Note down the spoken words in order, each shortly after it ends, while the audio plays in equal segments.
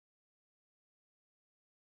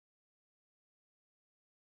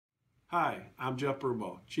Hi, I'm Jeff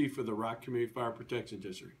Brumbaugh, Chief of the Rock Community Fire Protection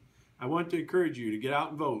District. I want to encourage you to get out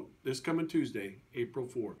and vote this coming Tuesday, April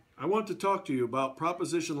 4th. I want to talk to you about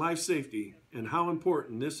Proposition Life Safety and how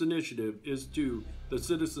important this initiative is to the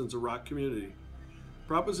citizens of Rock Community.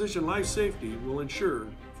 Proposition Life Safety will ensure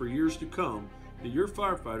for years to come that your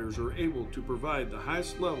firefighters are able to provide the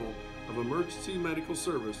highest level of emergency medical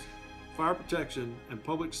service, fire protection, and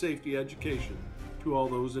public safety education to all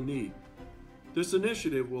those in need. This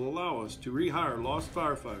initiative will allow us to rehire lost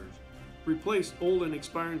firefighters, replace old and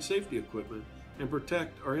expiring safety equipment, and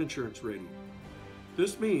protect our insurance rating.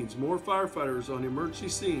 This means more firefighters on emergency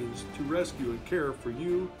scenes to rescue and care for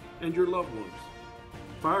you and your loved ones.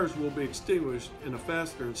 Fires will be extinguished in a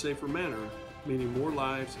faster and safer manner, meaning more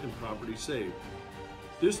lives and property saved.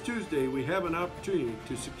 This Tuesday, we have an opportunity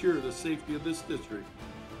to secure the safety of this district,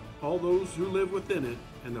 all those who live within it,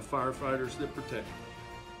 and the firefighters that protect it.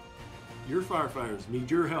 Your firefighters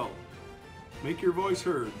need your help. Make your voice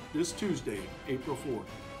heard this Tuesday, April 4th.